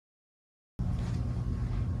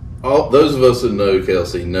all those of us that know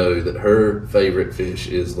Kelsey know that her favorite fish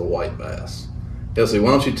is the white bass. Kelsey,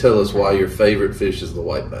 why don't you tell us why your favorite fish is the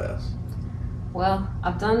white bass? Well,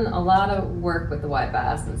 I've done a lot of work with the white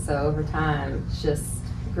bass, and so over time, it's just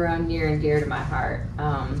grown near and dear to my heart.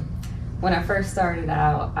 When I first started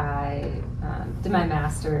out, I did my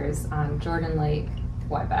master's on Jordan Lake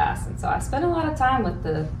white bass, and so I spent a lot of time with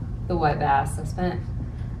the white bass. I spent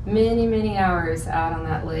many hours out on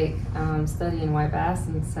that lake studying white bass,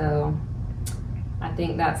 and so I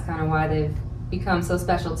think that's kind of why they've become so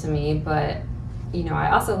special to me. But you know,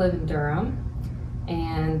 I also live in Durham,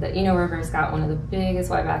 and the Eno River's got one of the biggest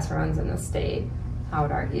white bass runs in the state, I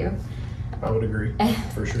would argue. I would agree,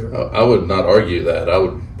 for sure. I would not argue that. I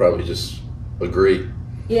would probably just agree.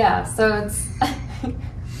 Yeah, so it's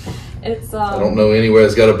it's. I don't know anywhere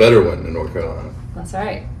that's got a better one in North Carolina. That's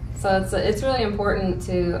right. So it's really important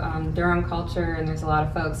to Durham culture, and there's a lot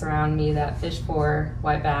of folks around me that fish for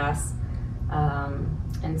white bass,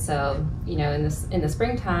 and so you know, in the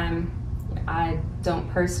springtime, I don't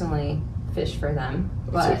personally fish for them,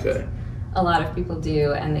 but okay. A lot of people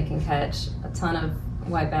do, and they can catch a ton of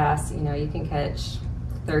white bass. You know, you can catch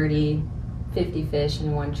 30, 50 fish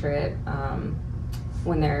in one trip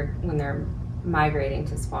when they're migrating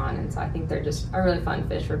to spawn, and so I think they're just a really fun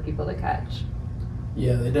fish for people to catch.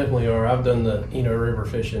 Yeah, they definitely are. I've done the Eno River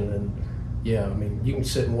fishing, and yeah, I mean, you can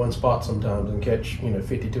sit in one spot sometimes and catch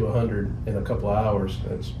 50 to 100 in a couple of hours.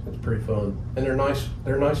 It's pretty fun, and they're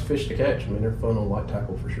nice fish to catch. I mean, they're fun on light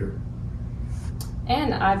tackle for sure.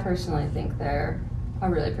 And I personally think they're a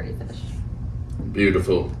really pretty fish.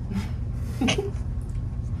 Beautiful.